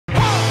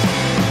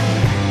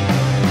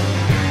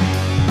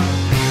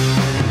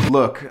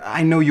Look,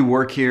 I know you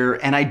work here,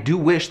 and I do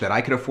wish that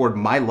I could afford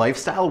my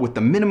lifestyle with the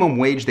minimum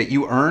wage that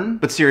you earn,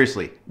 but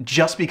seriously,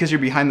 just because you're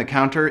behind the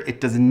counter, it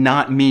does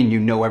not mean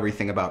you know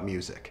everything about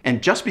music.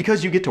 And just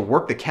because you get to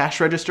work the cash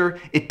register,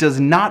 it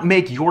does not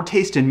make your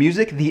taste in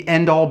music the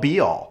end-all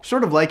be-all.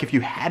 Sort of like if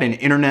you had an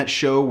internet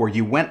show where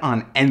you went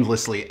on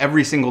endlessly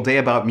every single day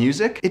about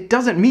music, it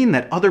doesn't mean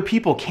that other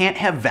people can't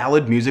have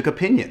valid music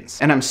opinions.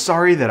 And I'm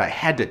sorry that I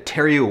had to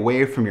tear you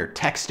away from your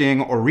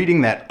texting or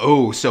reading that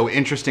oh so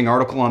interesting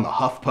article on the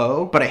HuffPo,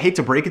 but I hate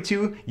to break it to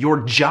you, your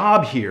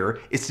job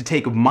here is to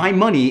take my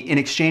money in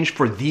exchange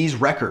for these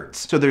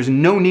records. So there's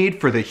no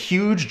need for the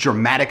huge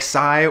dramatic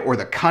sigh or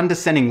the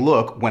condescending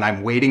look when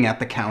I'm waiting at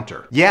the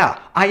counter. Yeah,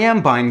 I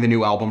am buying the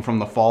new album from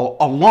the fall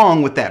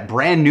along with that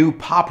brand new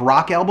pop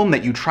rock album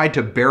that you tried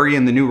to bury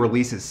in the new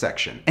releases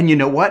section. And you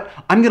know what?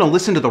 I'm gonna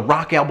listen to the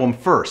rock album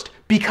first,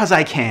 because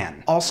I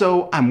can.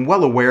 Also, I'm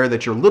well aware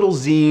that your little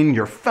zine,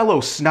 your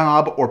fellow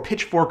snob, or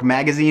Pitchfork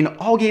magazine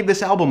all gave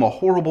this album a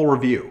horrible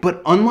review.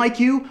 But unlike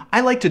you, I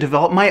like to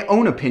develop my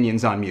own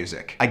opinions on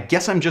music. I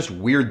guess I'm just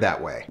weird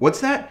that way. What's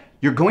that?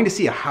 You're going to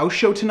see a house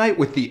show tonight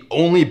with the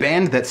only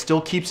band that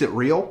still keeps it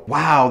real?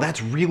 Wow,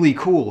 that's really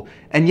cool.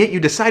 And yet you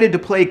decided to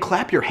play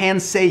Clap Your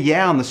Hands Say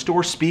Yeah on the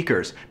store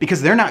speakers,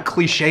 because they're not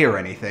cliche or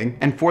anything.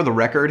 And for the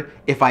record,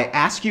 if I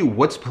ask you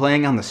what's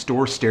playing on the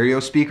store stereo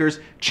speakers,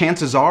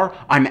 chances are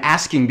I'm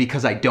asking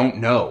because I don't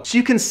know. So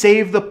you can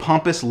save the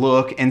pompous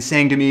look and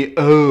saying to me,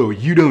 oh,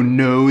 you don't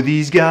know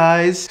these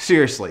guys?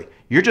 Seriously.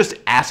 You're just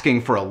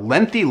asking for a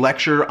lengthy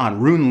lecture on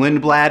Rune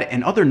Lindblad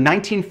and other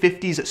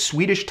 1950s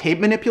Swedish tape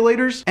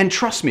manipulators? And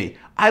trust me,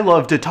 I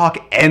love to talk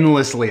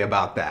endlessly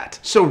about that.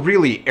 So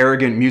really,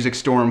 arrogant music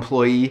store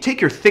employee,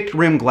 take your thick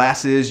rim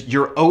glasses,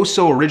 your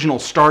oh-so-original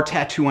star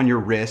tattoo on your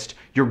wrist,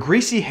 your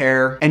greasy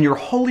hair, and your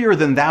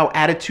holier-than-thou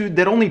attitude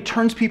that only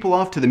turns people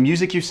off to the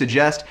music you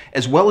suggest,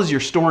 as well as your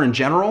store in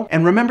general,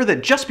 and remember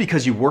that just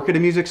because you work at a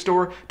music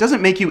store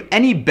doesn't make you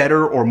any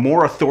better or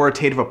more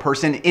authoritative a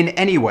person in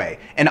any way.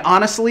 And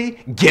honestly,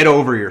 get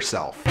over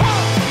yourself.